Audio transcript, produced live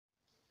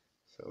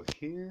So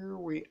here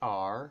we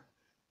are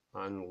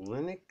on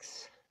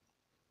Linux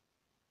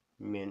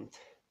Mint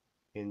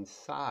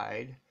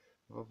inside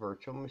of a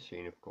virtual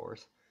machine, of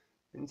course,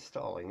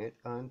 installing it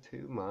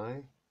onto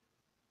my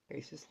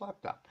Asus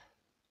laptop.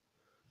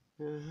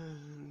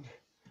 And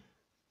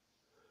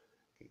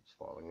keeps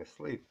falling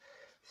asleep.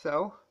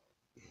 So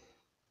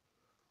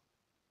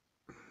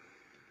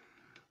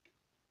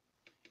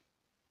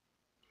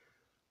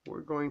we're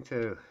going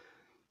to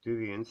do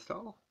the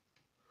install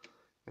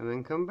and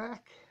then come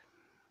back.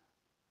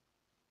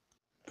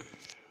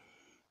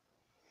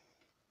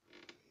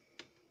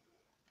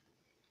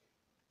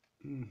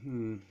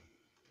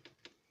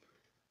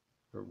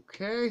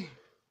 Okay,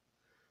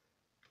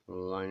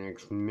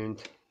 Linux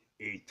Mint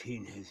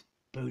 18 has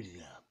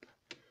booted up.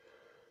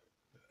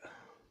 So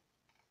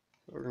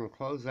we're going to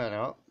close that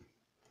out.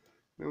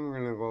 Then we're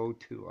going to go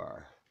to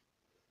our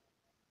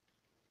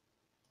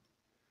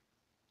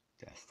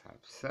desktop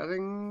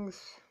settings.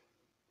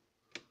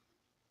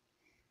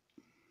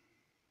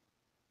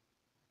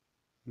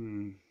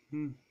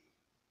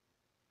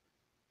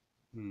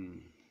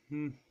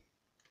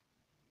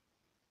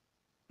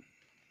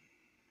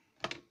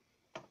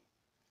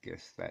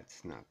 Guess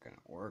that's not going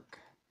to work.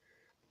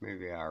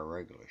 Maybe our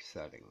regular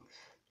settings.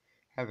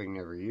 Having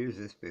never used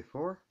this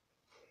before,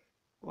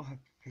 we'll have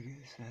to figure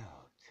this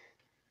out.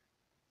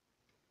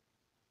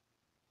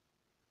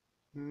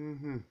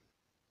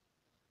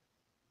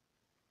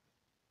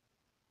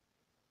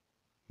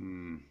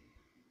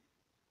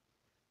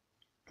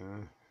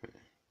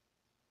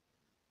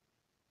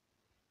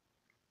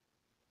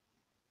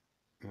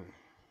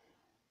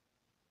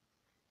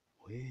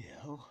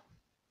 Well,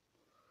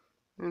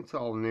 it's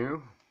all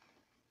new.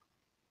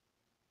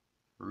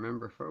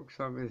 Remember, folks,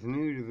 I'm as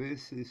new to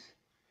this as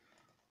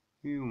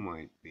you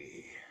might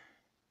be.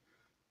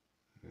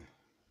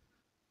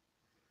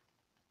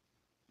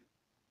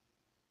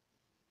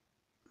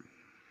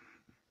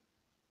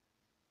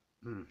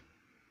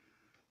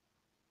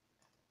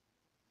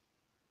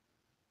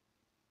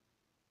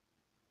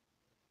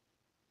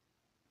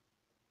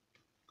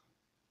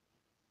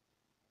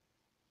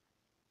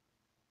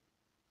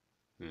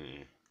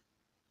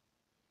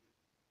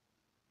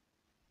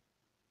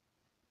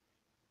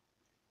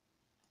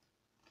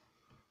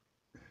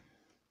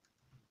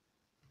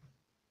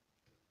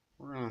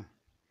 We're going to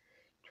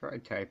try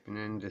typing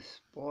in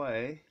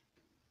display.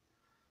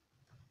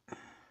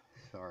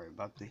 Sorry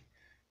about the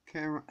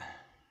camera.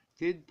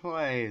 Did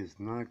play is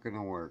not going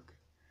to work.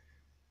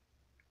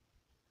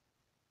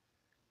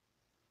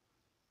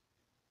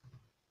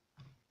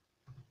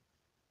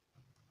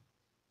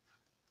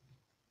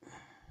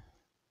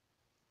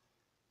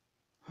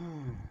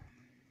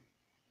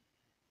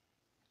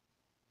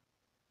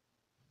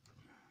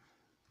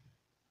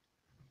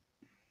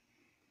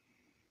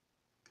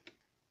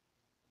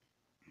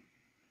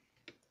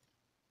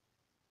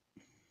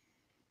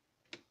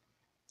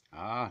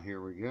 Here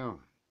we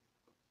go.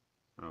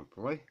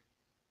 Hopefully.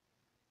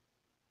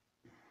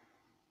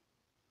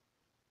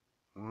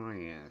 Oh,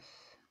 yes.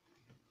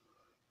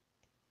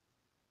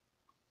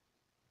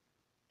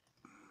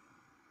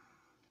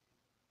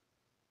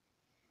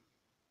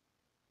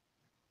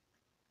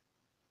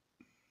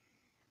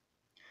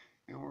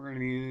 And we're going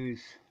to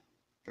use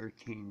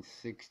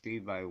 1360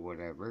 by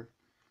whatever.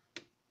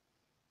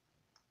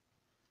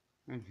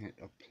 And hit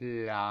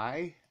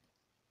apply.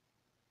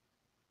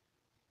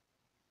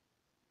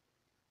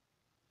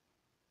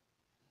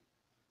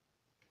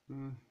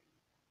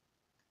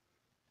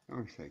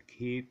 Or say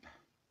keep.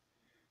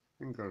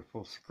 And go to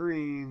full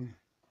screen.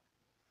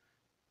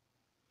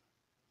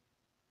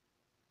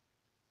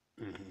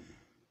 And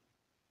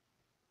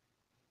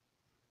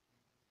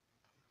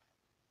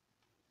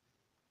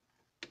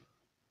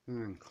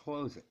then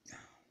close it.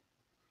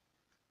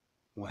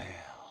 Well,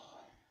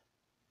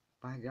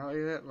 by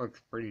golly, that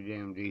looks pretty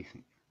damn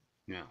decent.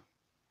 Now,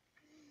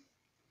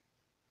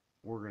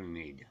 we're going to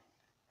need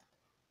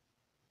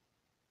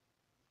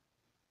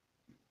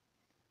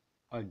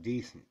a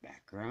decent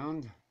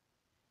background.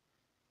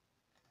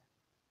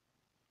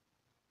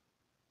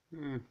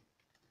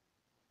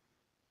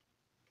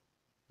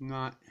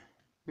 Not.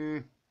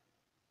 Well,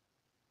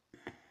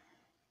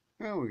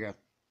 we got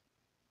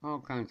all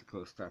kinds of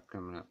cool stuff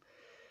coming up.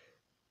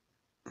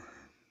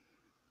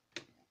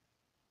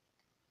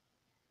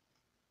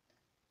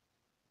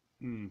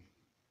 We're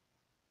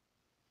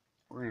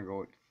going to go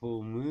with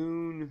full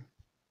moon.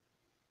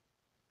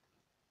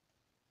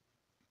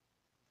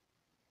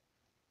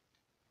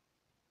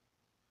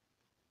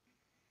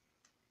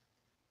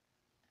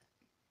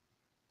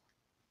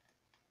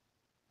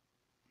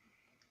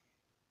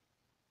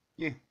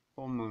 Yeah,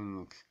 full moon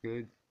looks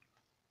good.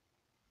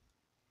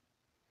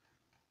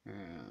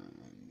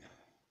 And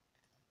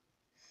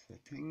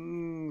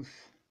settings.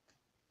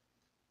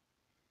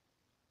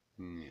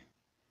 Yeah.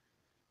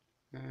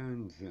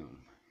 And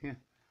zoom. Yeah,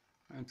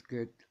 that's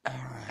good.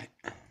 Alright.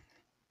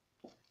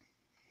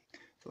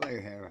 So there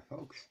you have it,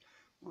 folks.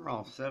 We're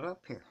all set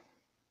up here.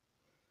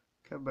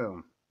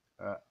 Kaboom.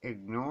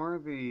 Ignore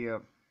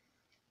the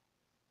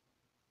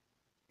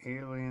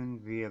alien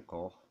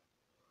vehicle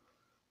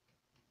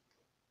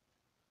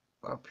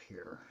up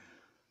here.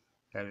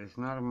 That is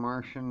not a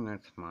Martian,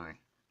 that's my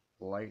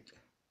light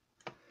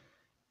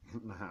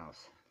in the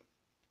house.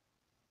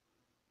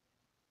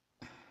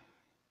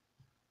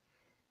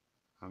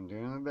 I'm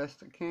doing the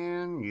best I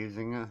can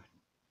using a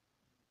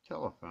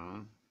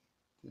telephone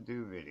to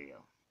do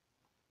video.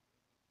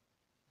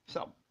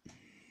 So,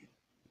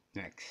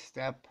 next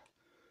step,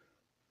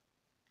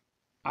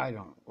 I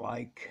don't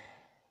like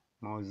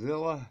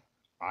Mozilla,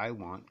 I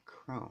want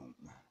Chrome.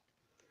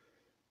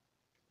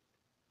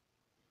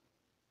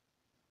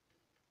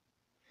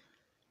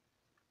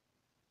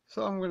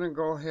 So I'm going to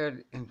go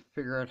ahead and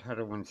figure out how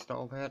to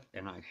install that,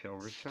 and I shall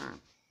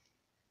return.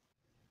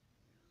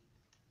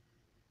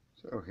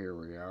 So here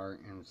we are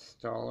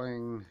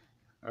installing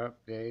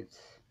updates.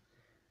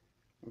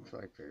 Looks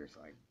like there's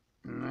like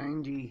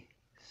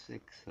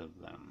 96 of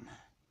them.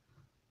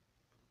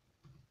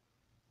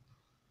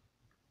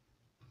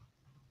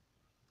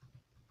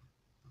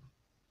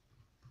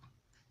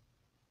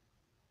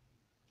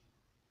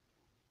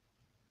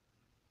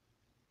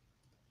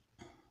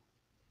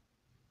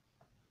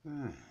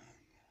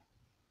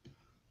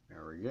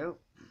 There we go.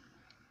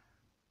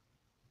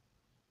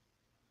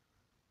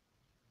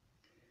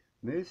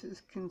 This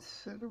is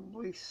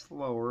considerably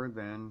slower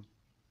than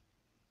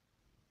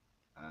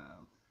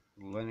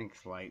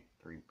Linux Lite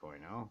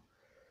 3.0,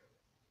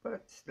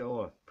 but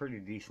still a pretty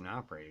decent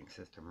operating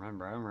system.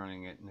 Remember, I'm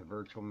running it in a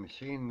virtual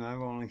machine, and I've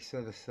only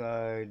set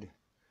aside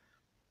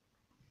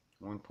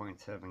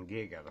 1.7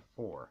 gig out of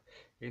 4.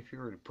 If you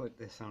were to put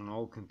this on an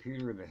old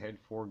computer that had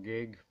 4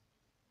 gig,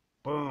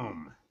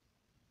 boom!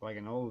 Like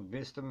an old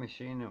Vista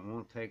machine that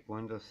won't take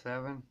Windows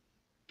 7,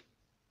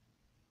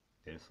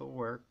 this will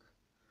work.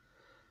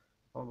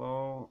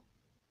 Although,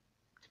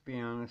 to be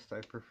honest,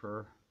 I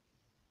prefer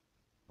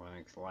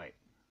Linux Lite.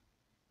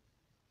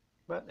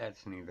 But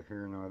that's neither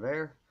here nor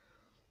there.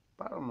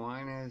 Bottom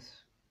line is,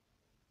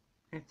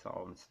 it's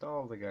all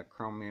installed. I got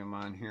Chromium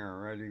on here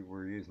already.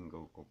 We're using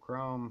Google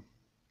Chrome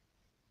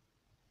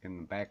in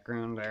the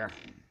background there.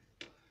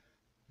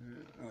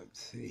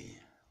 Let's see.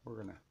 We're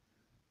going to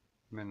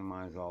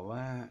minimize all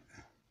that.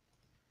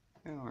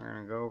 And we're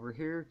going to go over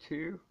here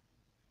to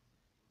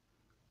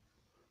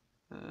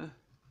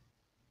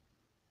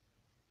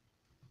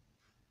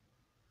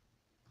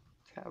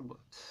tablet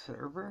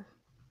server.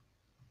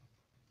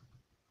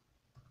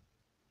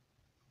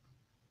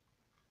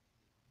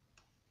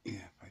 Yeah,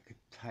 if I could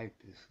type,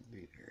 this would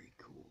be very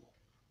cool.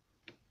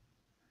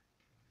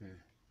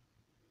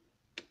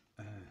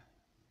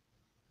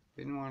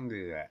 Didn't want to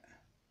do that.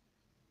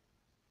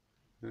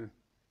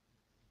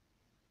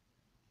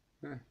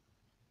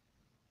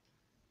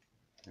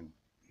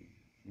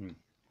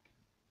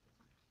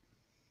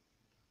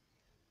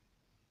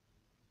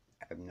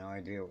 I have no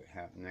idea what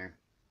happened there.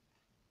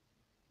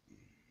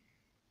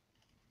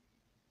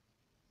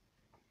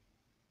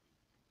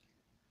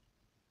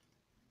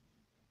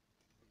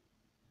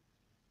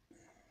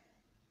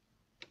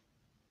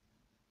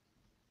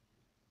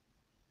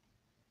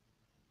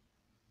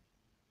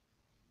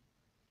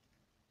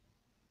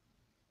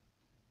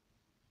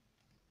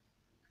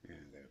 Yeah,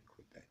 I gotta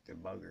quit that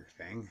debugger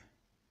thing.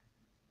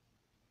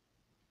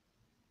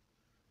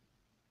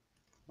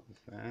 Close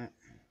that.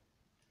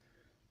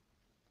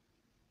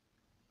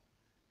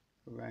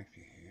 Go back to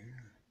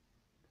here.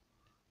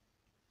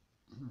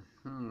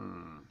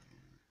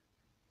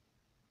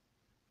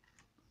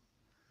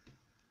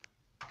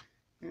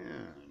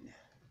 And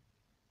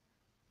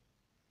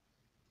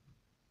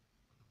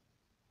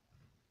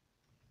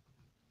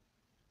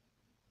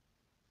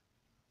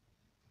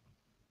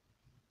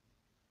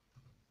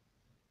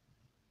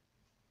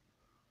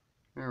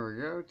there we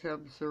go,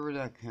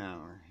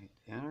 tabletserver.com. Hit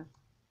enter.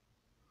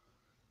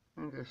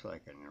 And just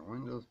like in your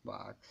Windows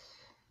box,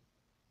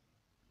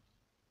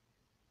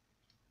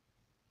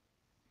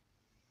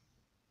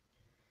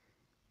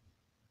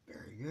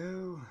 there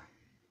you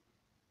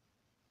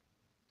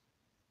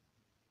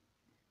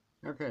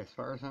go. Okay, as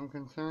far as I'm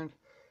concerned,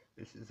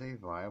 this is a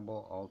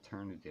viable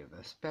alternative,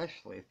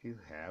 especially if you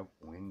have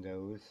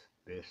Windows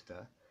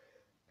Vista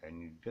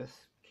and you just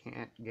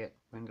can't get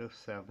Windows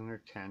 7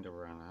 or 10 to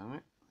run on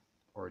it,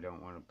 or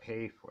don't want to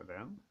pay for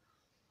them.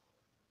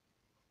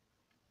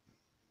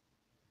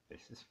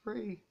 This is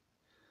free.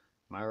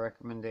 My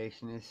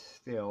recommendation is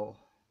still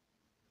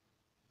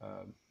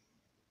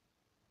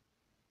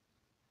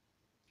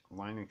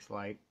Linux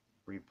Lite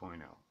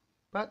 3.0.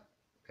 But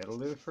that'll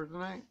do it for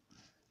tonight.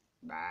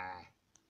 Bye.